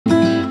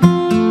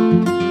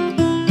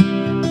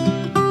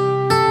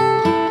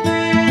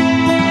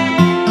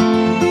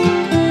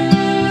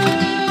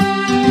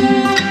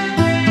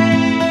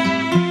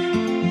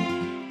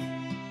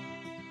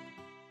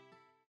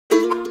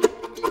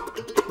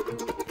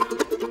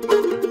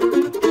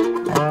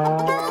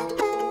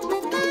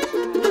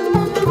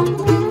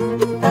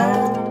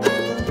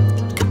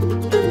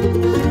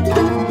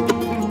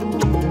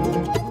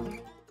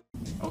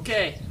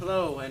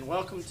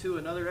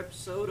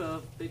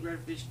of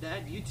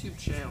BigRedFishDad YouTube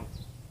channel.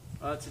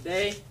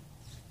 Today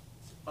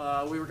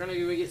we were going to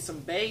go get some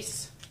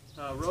base,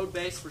 road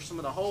base for some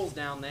of the holes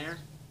down there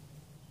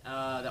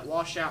that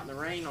wash out in the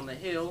rain on the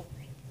hill,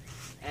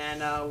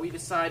 and we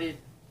decided,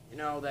 you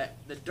know, that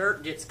the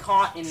dirt gets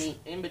caught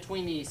in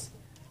between these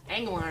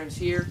angle irons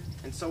here,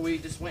 and so we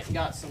just went and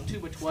got some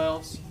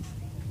 2x12s,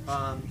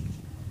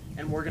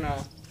 and we're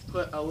gonna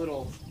put a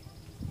little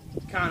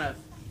kind of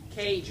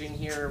cage in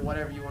here, or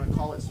whatever you want to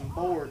call it, some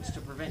boards to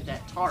prevent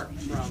that tarp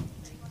from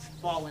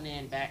falling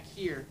in back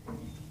here.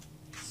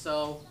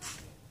 So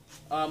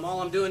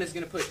all I'm doing is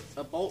going to put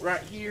a bolt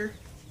right here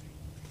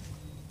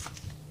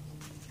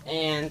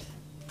and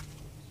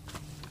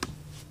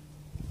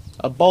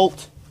a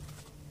bolt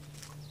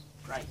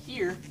right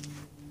here.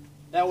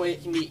 That way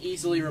it can be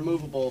easily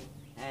removable.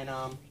 And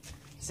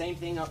same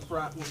thing up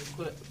front, we'll just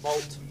put a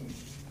bolt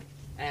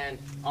and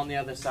on the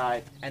other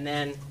side. And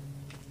then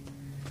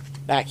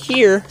back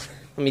here,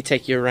 let me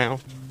take you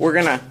around. We're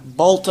going to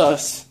bolt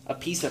us a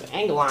piece of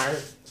angle iron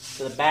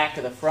to the back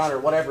of the front or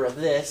whatever of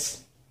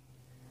this,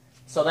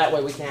 so that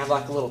way we can have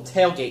like a little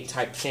tailgate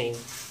type thing.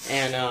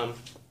 And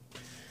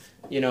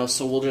you know,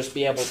 so we'll just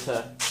be able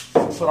to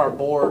put our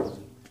board,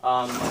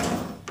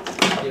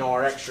 you know,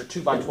 our extra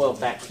 2x12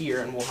 back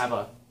here, and we'll have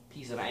a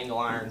piece of angle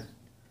iron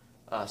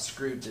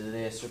screwed to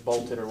this or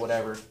bolted or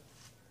whatever.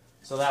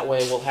 So that way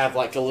we'll have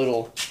like a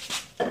little,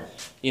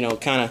 you know,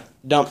 kind of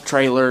dump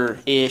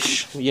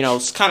trailer-ish, you know,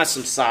 kind of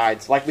some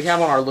sides, like we have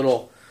on our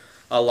little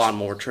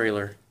lawnmower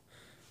trailer.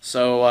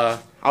 So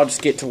I'll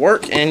just get to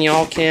work, and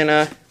y'all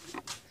can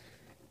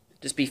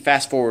just be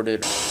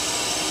fast-forwarded.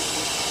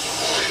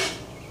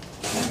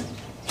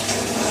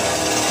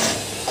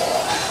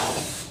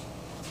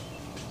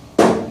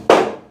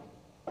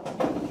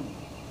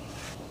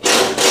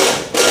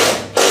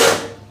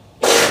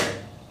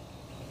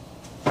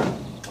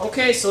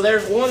 Okay, so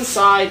there's one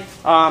side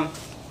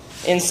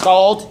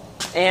installed,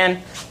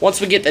 and once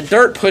we get the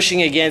dirt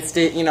pushing against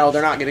it, you know,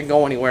 they're not going to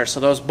go anywhere. So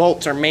those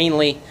bolts are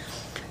mainly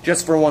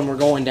just for when we're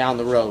going down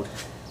the road.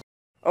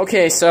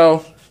 Okay,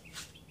 so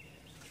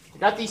I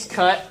got these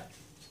cut.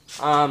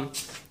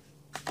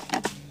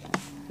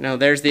 No,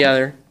 there's the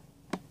other.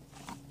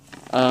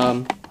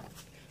 So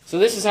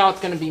this is how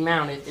it's going to be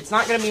mounted. It's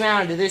not going to be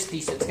mounted to this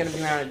piece. It's going to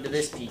be mounted to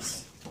this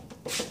piece.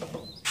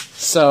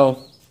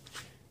 So,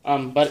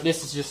 but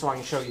this is just so I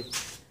can show you.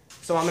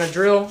 So I'm going to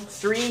drill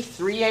three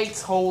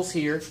 3/8 holes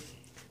here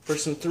for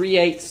some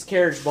 3/8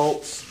 carriage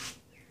bolts,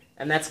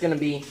 and that's going to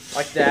be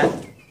like that.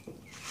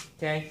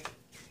 Okay,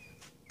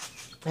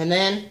 and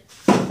then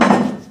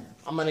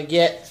I'm going to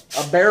get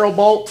a barrel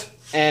bolt,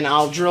 and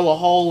I'll drill a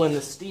hole in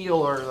the steel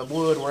or the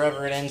wood,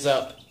 wherever it ends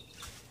up,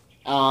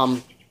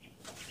 and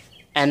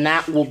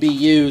that will be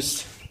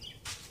used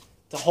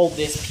to hold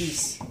this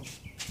piece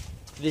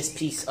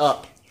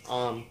up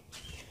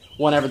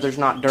whenever there's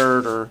not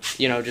dirt, or,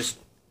 you know, just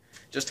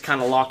to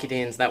kind of lock it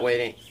in, so that way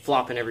it ain't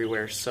flopping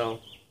everywhere. So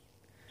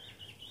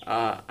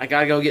I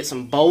gotta go get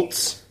some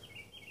bolts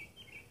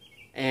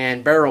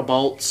and barrel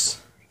bolts,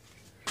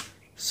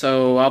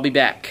 so I'll be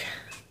back.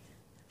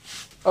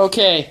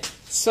 Okay,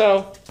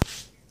 so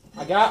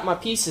I got my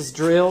pieces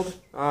drilled.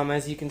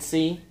 As you can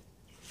see,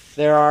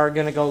 they are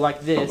gonna go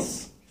like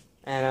this.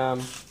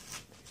 And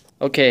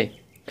okay,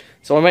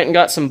 so I went and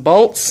got some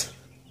bolts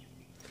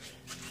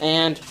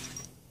and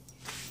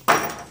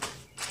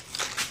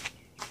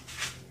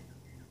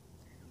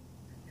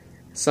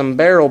some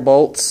barrel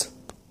bolts,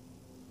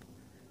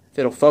 if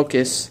it'll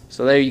focus.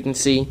 So there you can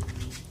see.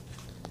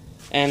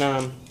 And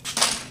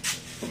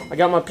I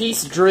got my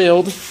piece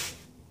drilled.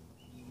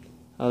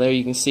 Oh, there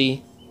you can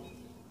see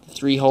the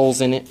 3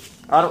 holes in it.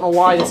 I don't know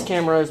why this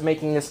camera is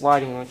making this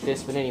lighting like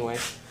this, but anyway.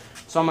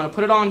 So I'm going to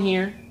put it on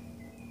here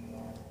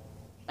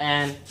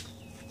and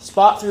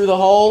spot through the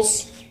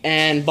holes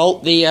and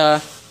bolt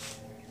the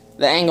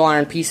angle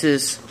iron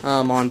pieces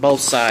on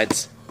both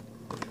sides.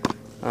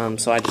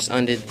 So I just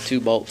undid 2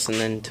 bolts and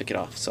then took it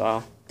off. So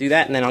I'll do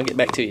that, and then I'll get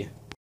back to you.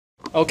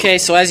 Okay,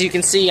 so as you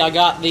can see, I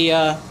got the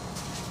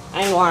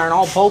angle iron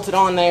all bolted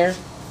on there,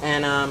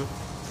 and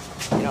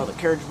you know, the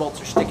carriage bolts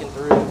are sticking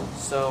through.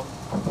 So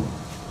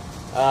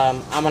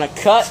I'm gonna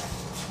cut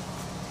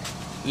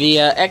the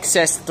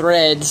excess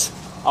threads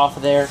off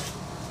of there,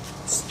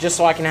 just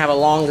so I can have a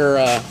longer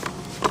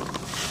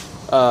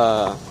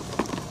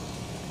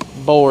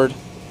board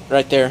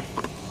right there.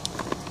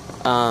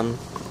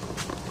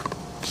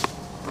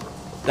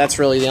 That's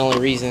really the only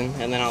reason,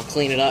 and then I'll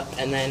clean it up,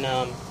 and then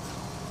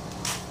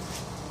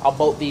I'll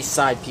bolt these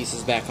side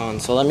pieces back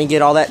on. So let me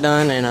get all that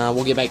done, and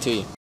we'll get back to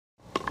you.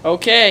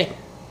 Okay,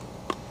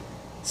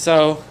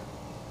 so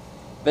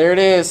there it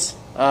is.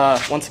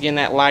 Once again,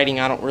 that lighting,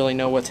 I don't really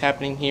know what's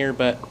happening here,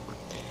 but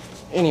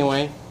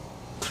anyway,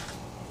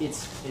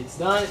 it's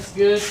done. It's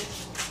good,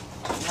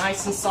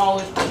 nice and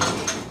solid.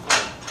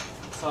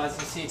 So as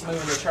you see, it's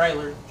moving the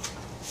trailer.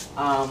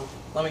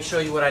 Let me show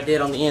you what I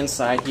did on the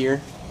inside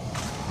here.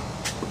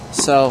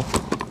 So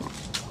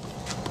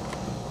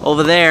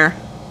over there,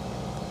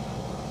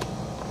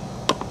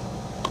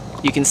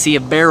 you can see a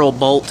barrel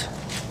bolt,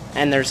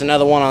 and there's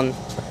another one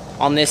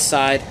on this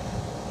side,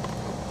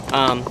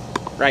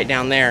 right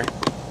down there.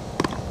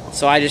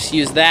 So I just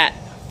use that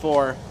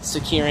for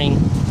securing,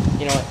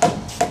 you know,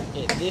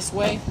 it this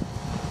way,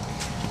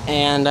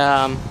 and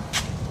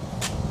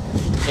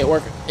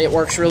it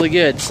works really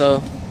good.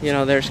 So, you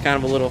know, there's kind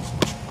of a little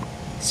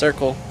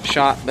circle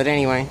shot, but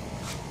anyway,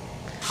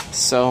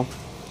 so,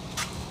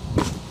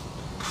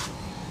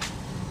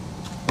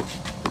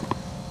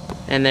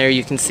 and there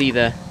you can see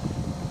the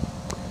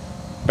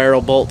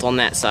barrel bolt on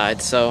that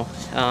side. So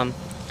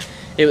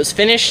it was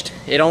finished.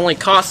 It only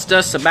cost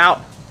us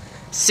about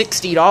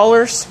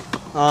 $60.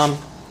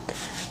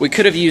 We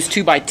could have used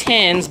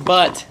 2x10s,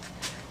 but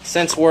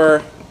since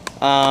we're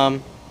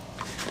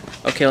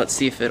okay, let's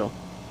see if it'll.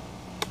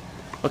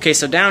 Okay,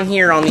 so down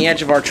here on the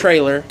edge of our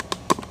trailer,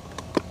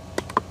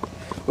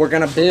 we're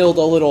gonna build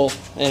a little,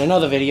 in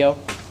another video,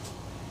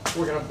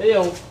 we're gonna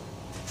build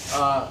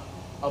a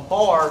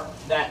bar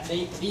that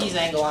these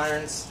angle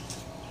irons,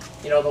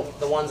 you know,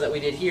 the ones that we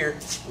did here,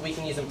 we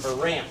can use them for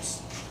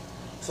ramps.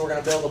 So we're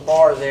gonna build a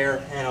bar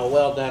there, and I'll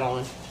weld that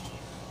on.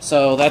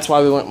 So that's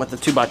why we went with the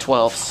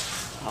 2x12s.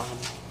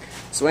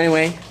 So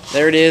anyway,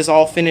 there it is,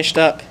 all finished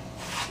up,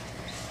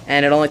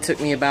 and it only took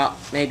me about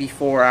maybe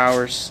 4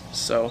 hours,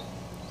 so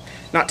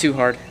not too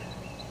hard.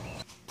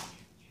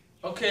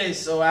 Okay,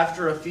 so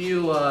after a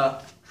few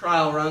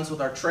trial runs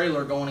with our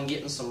trailer, going and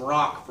getting some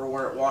rock for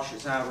where it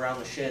washes out around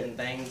the shed and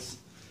things,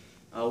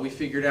 we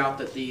figured out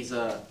that these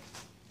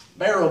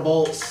barrel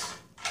bolts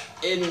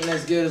isn't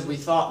as good as we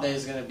thought they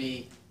was going to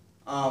be.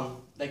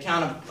 They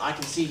kind of, I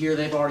can see here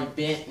they've already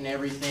bent and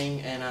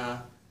everything, and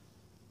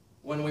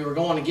when we were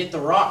going to get the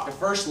rock, the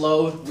first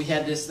load, we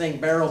had this thing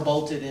barrel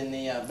bolted in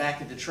the back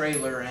of the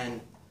trailer,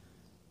 and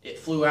it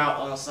flew out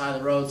on the side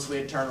of the road, so we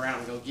had to turn around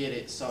and go get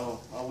it.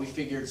 So we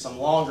figured some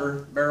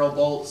longer barrel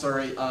bolts,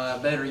 or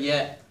better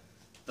yet,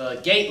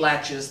 the gate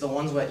latches, the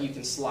ones that you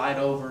can slide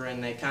over,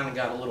 and they kind of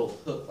got a little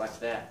hook like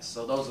that,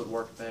 so those would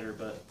work better.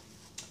 But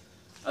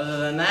other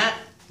than that,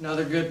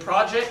 another good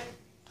project.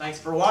 Thanks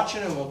for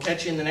watching, and we'll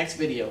catch you in the next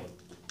video.